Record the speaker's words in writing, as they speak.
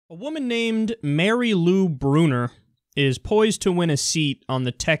A woman named Mary Lou Bruner is poised to win a seat on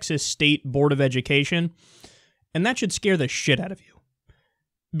the Texas State Board of Education, and that should scare the shit out of you,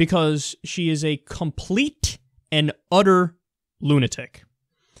 because she is a complete and utter lunatic.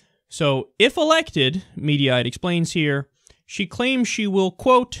 So, if elected, Mediaite explains here, she claims she will,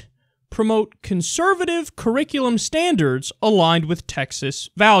 quote, promote conservative curriculum standards aligned with Texas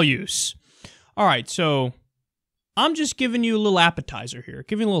values. All right, so I'm just giving you a little appetizer here,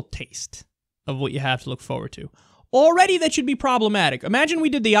 giving you a little taste of what you have to look forward to. Already that should be problematic. Imagine we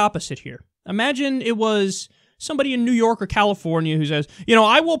did the opposite here. Imagine it was somebody in New York or California who says, you know,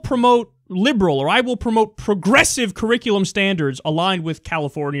 I will promote liberal or I will promote progressive curriculum standards aligned with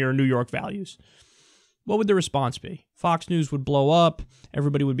California or New York values. What would the response be? Fox News would blow up.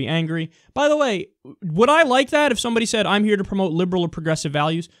 Everybody would be angry. By the way, would I like that if somebody said, I'm here to promote liberal or progressive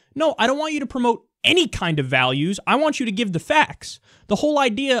values? No, I don't want you to promote any kind of values. I want you to give the facts. The whole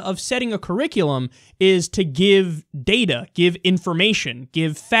idea of setting a curriculum is to give data, give information,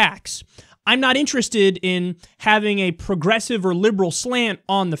 give facts. I'm not interested in having a progressive or liberal slant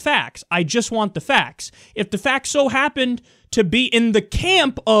on the facts. I just want the facts. If the facts so happened to be in the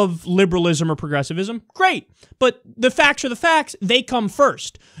camp of liberalism or progressivism, great. But the facts are the facts. They come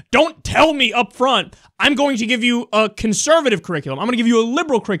first. Don't tell me up front, I'm going to give you a conservative curriculum. I'm going to give you a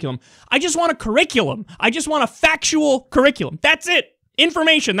liberal curriculum. I just want a curriculum. I just want a factual curriculum. That's it.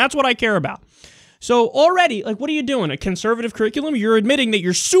 Information. That's what I care about. So already, like, what are you doing? A conservative curriculum? You're admitting that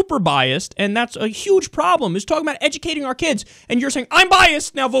you're super biased, and that's a huge problem. It's talking about educating our kids, and you're saying, I'm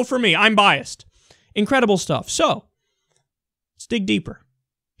biased, now vote for me. I'm biased. Incredible stuff. So, let's dig deeper.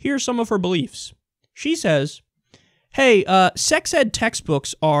 Here's some of her beliefs. She says, hey, sex ed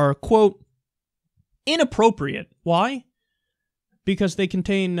textbooks are, quote, inappropriate. Why? Because they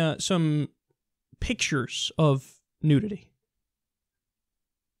contain some pictures of nudity.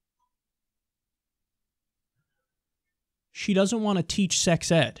 She doesn't want to teach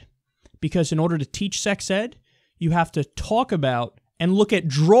sex ed because in order to teach sex ed, you have to talk about and look at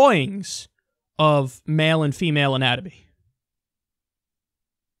drawings of male and female anatomy.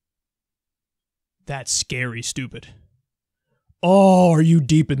 That's scary, stupid. Oh, are you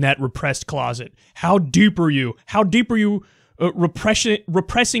deep in that repressed closet? How deep are you? How deep are you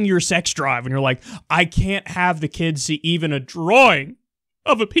repressing your sex drive? And you're like, I can't have the kids see even a drawing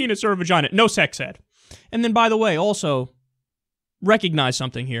of a penis or a vagina. No sex ed. And then, by the way, also, recognize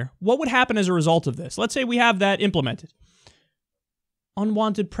something here. What would happen as a result of this? Let's say we have that implemented.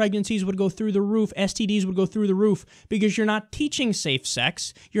 Unwanted pregnancies would go through the roof. STDs would go through the roof because you're not teaching safe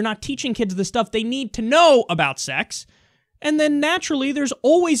sex. You're not teaching kids the stuff they need to know about sex. And then naturally, there's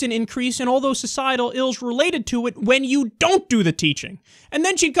always an increase in all those societal ills related to it when you don't do the teaching. And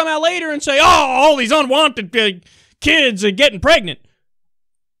then she'd come out later and say, oh, all these unwanted kids are getting pregnant.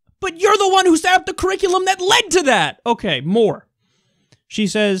 But you're the one who set up the curriculum that led to that. Okay, more. She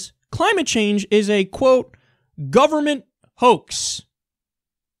says, climate change is a, quote, government hoax.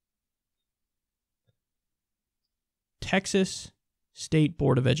 Texas State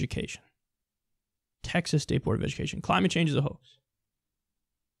Board of Education. Texas State Board of Education. Climate change is a hoax.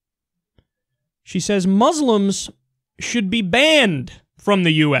 She says Muslims should be banned from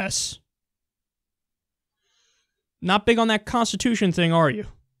the U.S. Not big on that Constitution thing, are you?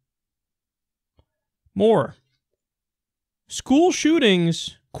 More. School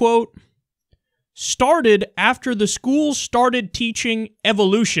shootings, quote, started after the schools started teaching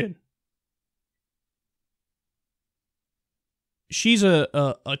evolution. She's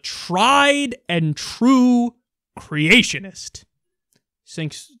a tried and true creationist.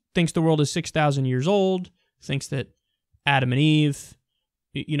 Thinks the world is 6,000 years old. Thinks that Adam and Eve,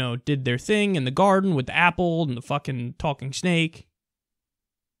 you know, did their thing in the garden with the apple and the fucking talking snake.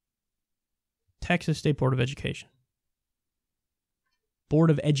 Texas State Board of Education. Board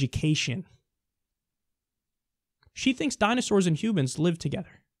of Education. She thinks dinosaurs and humans live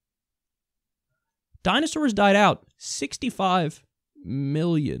together. Dinosaurs died out 65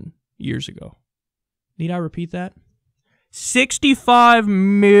 million years ago. Need I repeat that? 65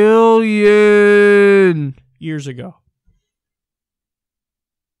 million years ago.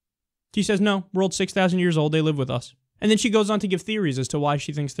 She says, no, world's 6,000 years old. They live with us. And then she goes on to give theories as to why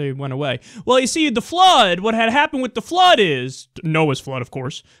she thinks they went away. Well, you see, the flood, what had happened with the flood is, Noah's flood, of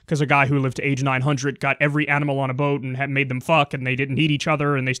course, because a guy who lived to age 900 got every animal on a boat and had made them fuck, and they didn't eat each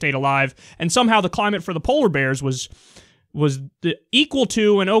other, and they stayed alive. And somehow the climate for the polar bears was equal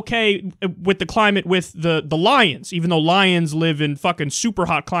to and okay with the climate with the lions, even though lions live in fucking super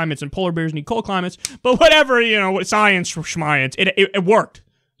hot climates and polar bears need cold climates. But whatever, you know, science, schmience, it worked.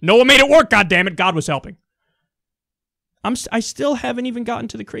 Noah made it work, goddammit. God was helping. I still haven't even gotten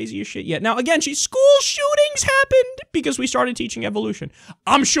to the craziest shit yet. Now, again, school shootings happened because we started teaching evolution.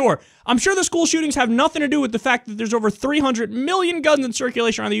 I'm sure the school shootings have nothing to do with the fact that there's over 300 million guns in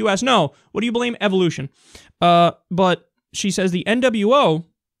circulation around the U.S. No. What do you blame? Evolution. But she says the NWO,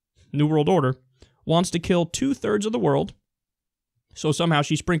 New World Order, wants to kill 2/3 of the world. So somehow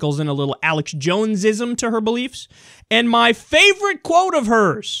she sprinkles in a little Alex Jonesism to her beliefs. And my favorite quote of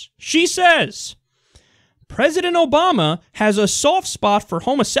hers, she says, President Obama has a soft spot for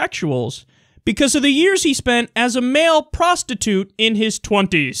homosexuals because of the years he spent as a male prostitute in his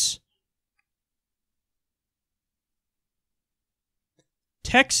 20s.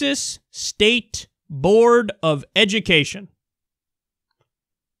 Texas State Board of Education.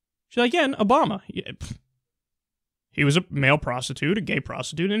 She's like, yeah, Obama. Yeah, he was a male prostitute, a gay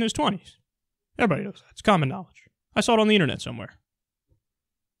prostitute in his 20s. Everybody knows that. It's common knowledge. I saw it on the internet somewhere.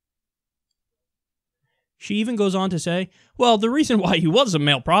 She even goes on to say, well, the reason why he was a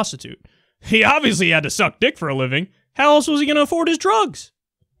male prostitute, he obviously had to suck dick for a living. How else was he going to afford his drugs?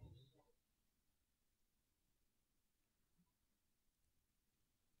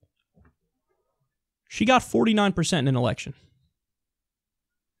 She got 49% in an election.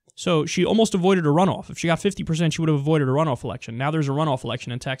 So she almost avoided a runoff. If she got 50%, she would have avoided a runoff election. Now there's a runoff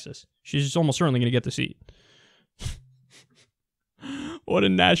election in Texas. She's almost certainly going to get the seat. What a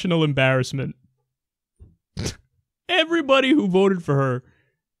national embarrassment. Everybody who voted for her,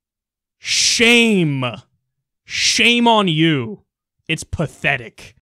 shame. Shame on you. It's pathetic.